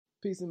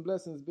Peace and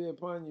blessings be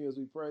upon you as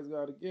we praise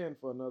God again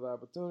for another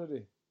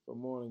opportunity for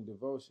morning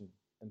devotion.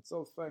 And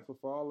so thankful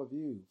for all of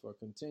you for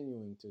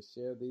continuing to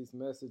share these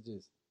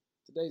messages.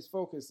 Today's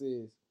focus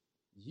is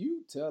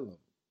you tell them.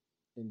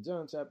 In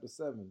John chapter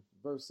 7,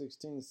 verse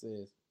 16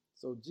 says,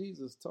 "So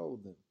Jesus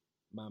told them,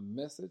 my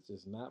message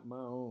is not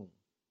my own.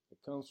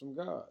 It comes from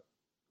God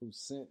who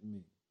sent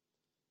me."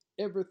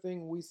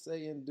 Everything we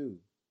say and do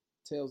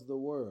tells the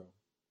world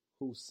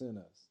who sent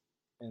us.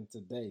 And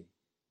today,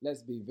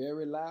 let's be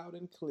very loud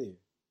and clear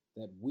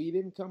that we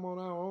didn't come on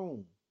our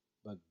own,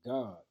 but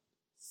God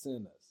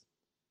sent us.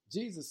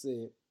 Jesus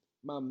said,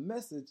 "My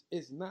message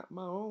is not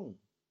my own.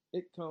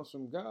 It comes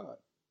from God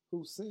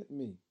who sent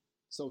me."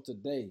 So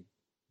today,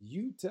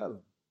 you tell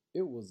him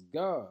it was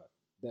God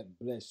that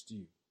blessed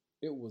you.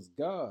 It was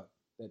God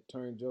that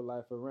turned your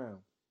life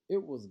around.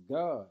 It was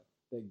God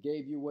that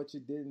gave you what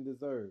you didn't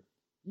deserve.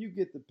 You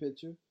get the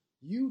picture.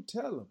 You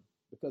tell him,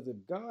 because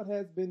if God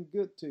has been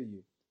good to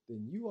you,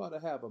 then you ought to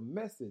have a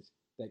message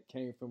that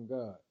came from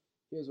God.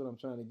 Here's what I'm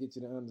trying to get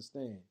you to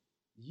understand.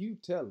 You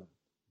tell him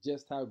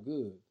just how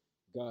good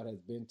God has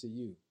been to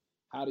you.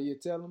 How do you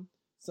tell him?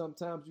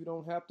 Sometimes you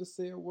don't have to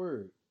say a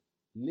word.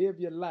 Live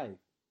your life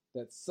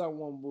that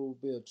someone will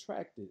be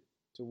attracted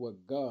to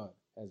what God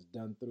has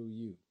done through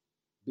you.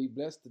 Be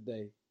blessed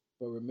today,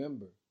 but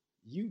remember,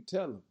 you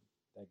tell him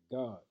that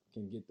God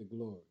can get the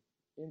glory.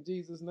 In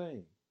Jesus'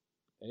 name,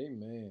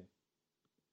 amen.